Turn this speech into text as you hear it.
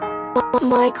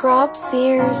Mike Rob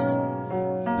Sears.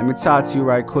 Let me talk to you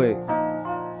right quick.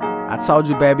 I told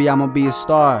you, baby, I'ma be a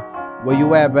star. Where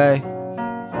you at, babe?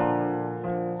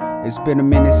 It's been a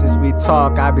minute since we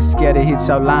talk. I been scared to hit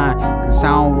your line, cause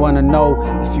I don't wanna know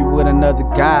if you with another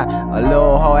guy. A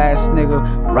little hoe ass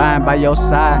nigga riding by your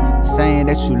side, saying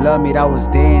that you love me. That was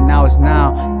then, now it's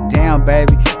now. Damn,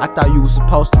 baby, I thought you was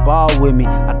supposed to ball with me.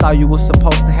 I thought you was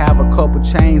supposed to have a couple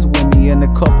chains with me and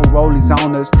a couple rollies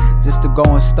on us, just to go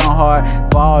and stunt hard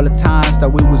for all the times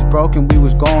that we was broken. We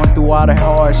was going through all the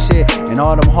hard shit and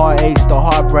all them heartaches, the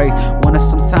heartbreaks. Wonder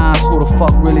sometimes who the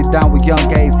fuck really down with young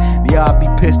gays. Yeah, I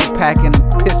be pistol packing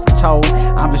and pistol toed.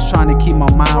 I'm just trying to keep my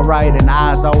mind right and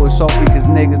eyes always open, cause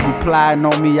niggas be plotting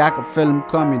on me. I can feel them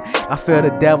coming. I feel the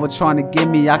devil trying to get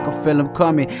me. I can feel him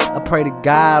coming. I pray to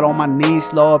God on my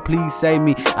knees, Lord, please save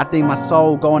me. I think my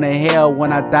soul going to hell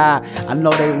when I die. I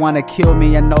know they wanna kill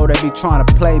me. I know they be trying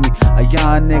to play me. A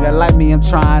young nigga like me, I'm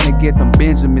trying to get them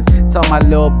Benjamins. Tell my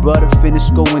little brother finish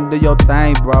school and do your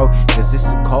thing, bro, cause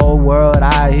it's a cold world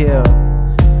out here.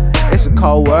 It's a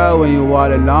cold world when you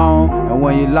all alone, and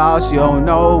when you lost, you don't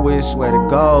know which way to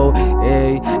go.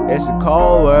 Hey, it's a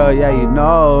cold world, yeah, you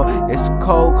know. It's a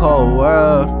cold, cold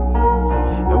world.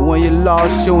 And when you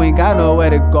lost, you ain't got nowhere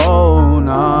to go,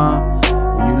 nah.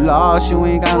 When you lost, you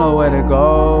ain't got nowhere to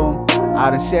go. I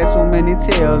done shed so many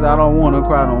tears, I don't wanna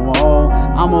cry no more.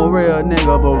 I'm a real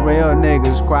nigga, but real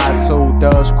niggas cry too.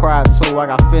 Does cry too. I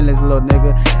got feelings, little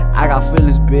nigga. I got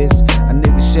feelings, bitch. A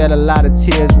nigga shed a lot of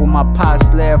tears when my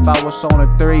pops left. I was on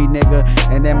a 3, nigga.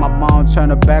 And then my mom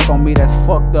turned her back on me. That's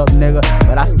fucked up, nigga.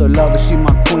 But I still love her, she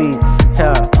my queen.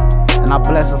 Yeah. And I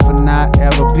bless her for not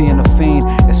ever being a fiend.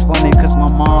 It's funny cause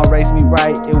my mom raised me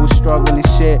right. It was struggling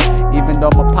shit. Even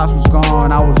though my pops was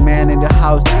gone, I was man in the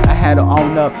house. I had to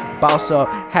own up, boss up,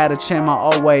 had to change my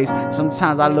old ways.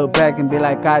 Sometimes I look back and be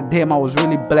like, God damn, I was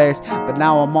really blessed. But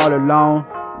now I'm all alone.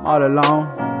 I'm all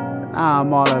alone. Now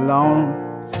I'm all alone.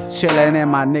 Chillin' in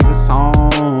my nigga's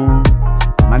home.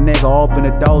 My nigga opened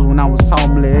the doors when I was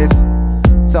homeless.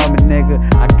 Tell me,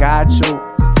 nigga, I got you.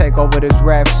 Just take over this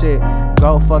rap shit.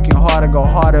 Go fucking harder, go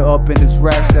harder up in this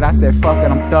rap shit. I said, fuck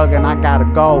it, I'm thuggin', I gotta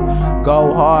go.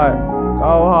 Go hard,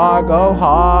 go hard, go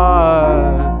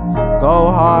hard.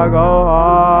 Go hard, go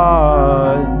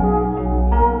hard.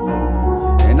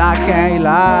 And I can't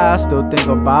lie, I still think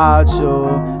about you.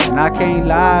 And I can't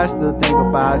lie, I still think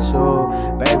about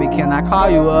you. Baby, can I call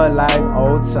you up like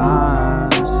old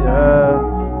times, yeah.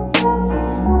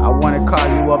 I wanna call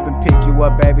you up and pick you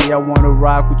up, baby. I wanna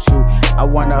rock with you. I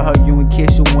wanna hug you and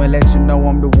kiss you and let you know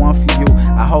I'm the one for you.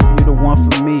 I hope you're the one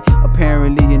for me.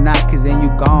 Apparently you're not, cause then you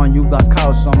gone. You got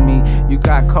coast on me. You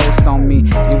got coast on me.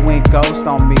 You went ghost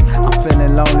on me. I'm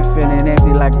feeling lonely, feeling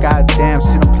empty like goddamn.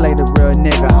 Should've played a real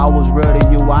nigga. I was real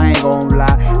to you, I ain't gon'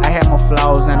 lie. I had my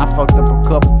flaws and I fucked up a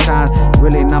couple times.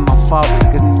 Really not my fault,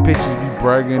 cause these bitches be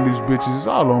bragging. These bitches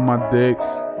all on my dick.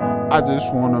 I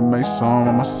just wanna make some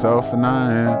of myself and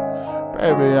I am.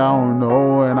 Baby, I don't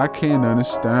know and I can't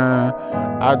understand.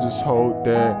 I just hope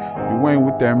that you ain't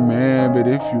with that man. But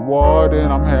if you are,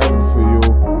 then I'm happy for you,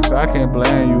 cause I can't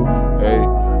blame you. Hey,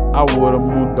 I would've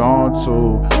moved on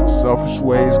too. Selfish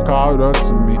ways caught up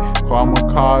to me. Karma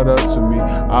caught up to me.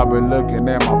 I've been looking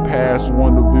at my past,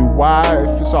 wondering why.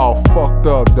 If it's all fucked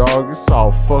up, dog. It's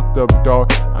all fucked up,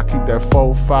 dog. I keep that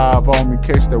 4-5 on me in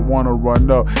case they wanna run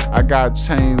up. I got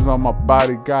chains on my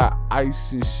body, got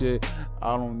ice and shit.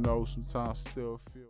 I don't know, sometimes I still feel